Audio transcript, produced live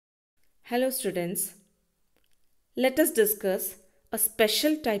Hello students, let us discuss a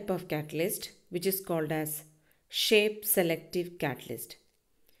special type of catalyst which is called as shape-selective catalyst.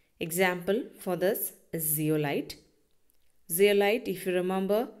 Example for this is zeolite. Zeolite, if you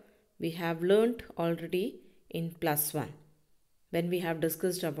remember, we have learnt already in +1 when we have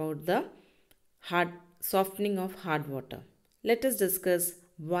discussed about the softening of hard water. Let us discuss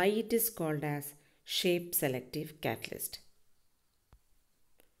why it is called as shape-selective catalyst.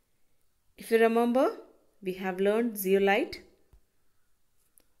 If you remember, we have learned zeolite.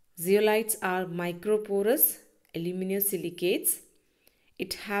 Zeolites are microporous aluminosilicates.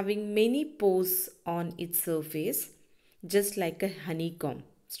 It having many pores on its surface, just like a honeycomb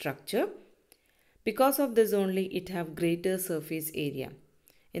structure. Because of this only, it have greater surface area.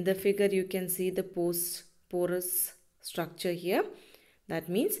 In the figure, you can see the porous structure here. That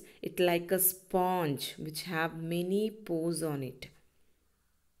means it like a sponge which have many pores on it.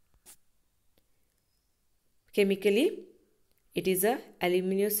 Chemically, it is a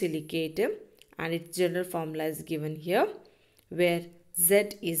aluminosilicate and its general formula is given here, where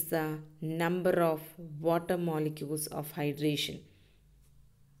Z is the number of water molecules of hydration.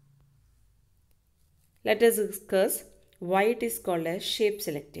 Let us discuss why it is called as shape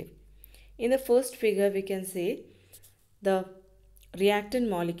selective. In the first figure, we can say the reactant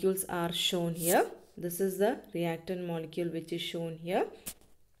molecules are shown here. This is the reactant molecule which is shown here.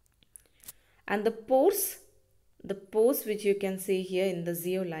 And the pores which you can see here in the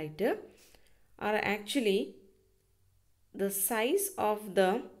zeolite are actually the size of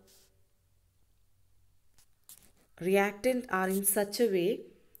the reactant are in such a way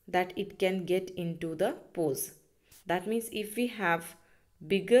that it can get into the pores. That means if we have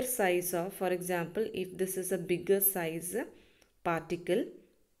bigger size of, for example, if this is a bigger size particle,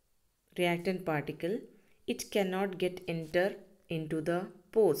 reactant particle, it cannot get enter into the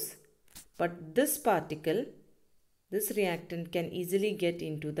pores. But this particle, this reactant can easily get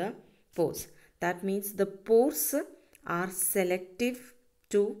into the pores. That means the pores are selective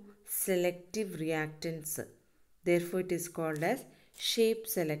to selective reactants. Therefore, it is called as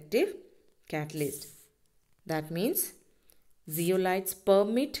shape-selective catalyst. That means zeolites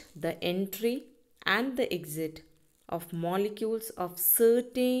permit the entry and the exit of molecules of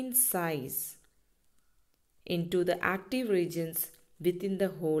certain size into the active regions within the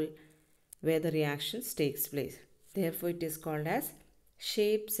hole where the reactions takes place. Therefore, it is called as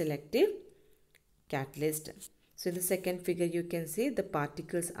shape-selective catalyst. So, in the second figure, you can see the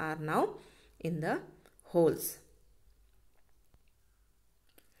particles are now in the holes.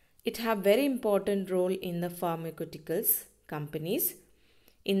 It have very important role in the pharmaceuticals companies,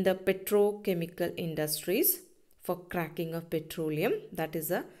 in the petrochemical industries for cracking of petroleum. That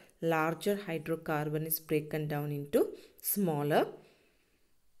is a larger hydrocarbon is broken down into smaller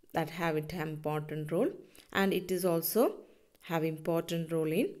that have it important role, and it is also have important role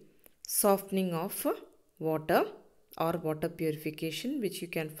in softening of water or water purification, which you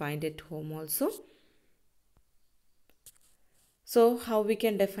can find at home also. So how we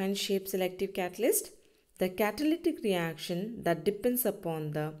can define shape selective catalyst? The catalytic reaction that depends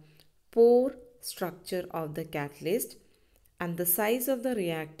upon the pore structure of the catalyst and the size of the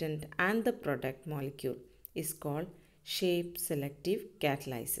reactant and the product molecule is called shape selective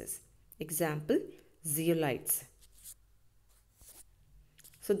catalysis. Example, zeolites.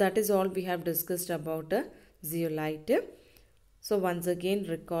 So that is all we have discussed about a zeolite. So once again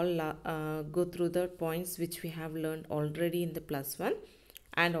recall, go through the points which we have learned already in the +1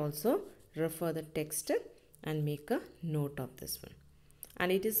 and also refer the text and make a note of this one.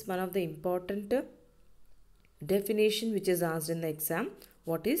 And it is one of the important definition which is asked in the exam.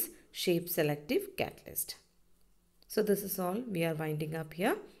 What is shape selective catalyst? So this is all. We are winding up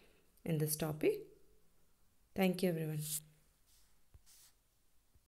here in this topic. Thank you everyone.